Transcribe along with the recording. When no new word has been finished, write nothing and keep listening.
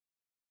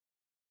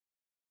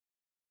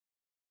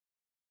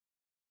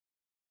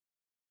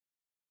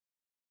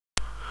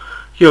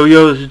Yo,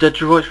 this is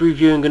Ded2rites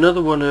reviewing another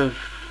one of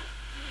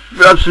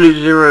Absolute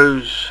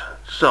Zero's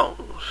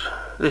songs.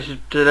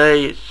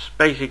 Today it's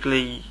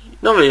basically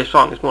not really a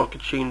song, it's more like a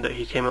tune that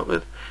he came up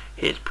with.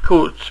 It's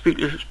called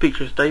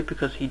Speechless Day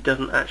because he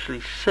doesn't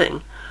actually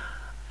sing.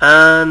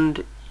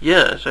 And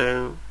yeah,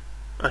 so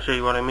I'll show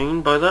you what I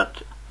mean by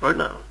that right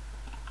now.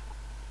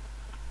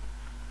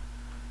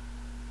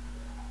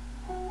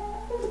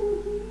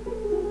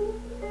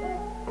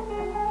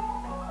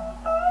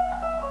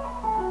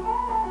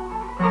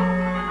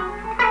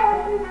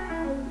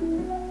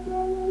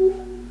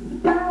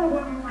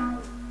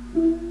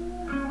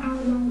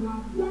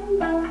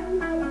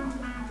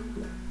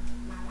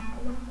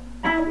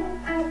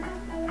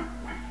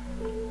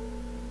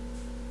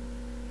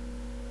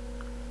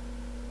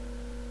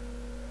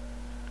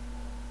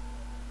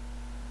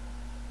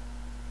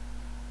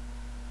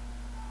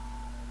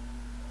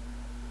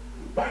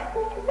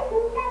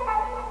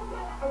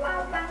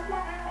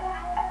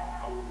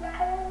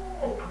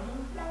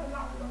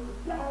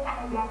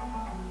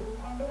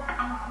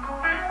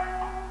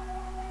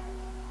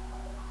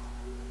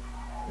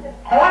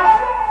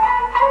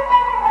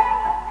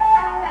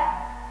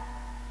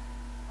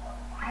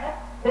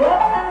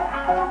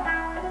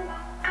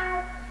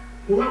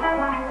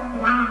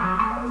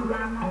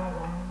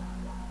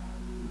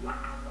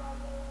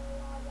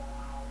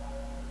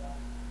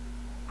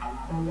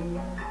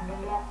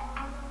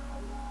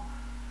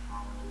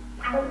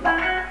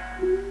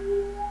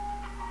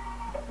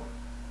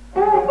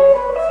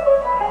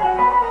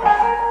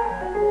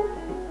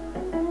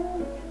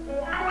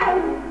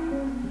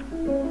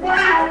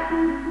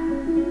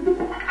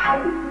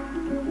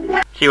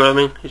 See what I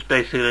mean? It's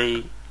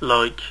basically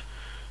like,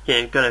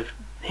 kind of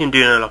him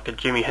doing like a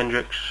Jimi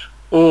Hendrix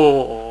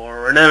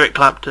or an Eric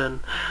Clapton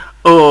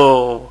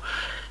or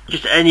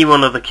just any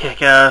one of the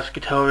kick-ass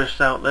guitarists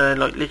out there,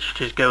 like literally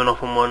just going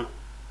off on one,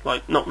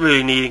 like not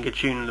really needing a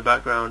tune in the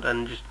background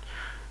and just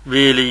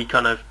really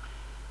kind of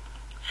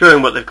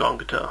showing what they've got on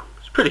guitar.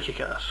 It's pretty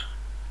kick-ass.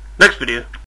 Next video.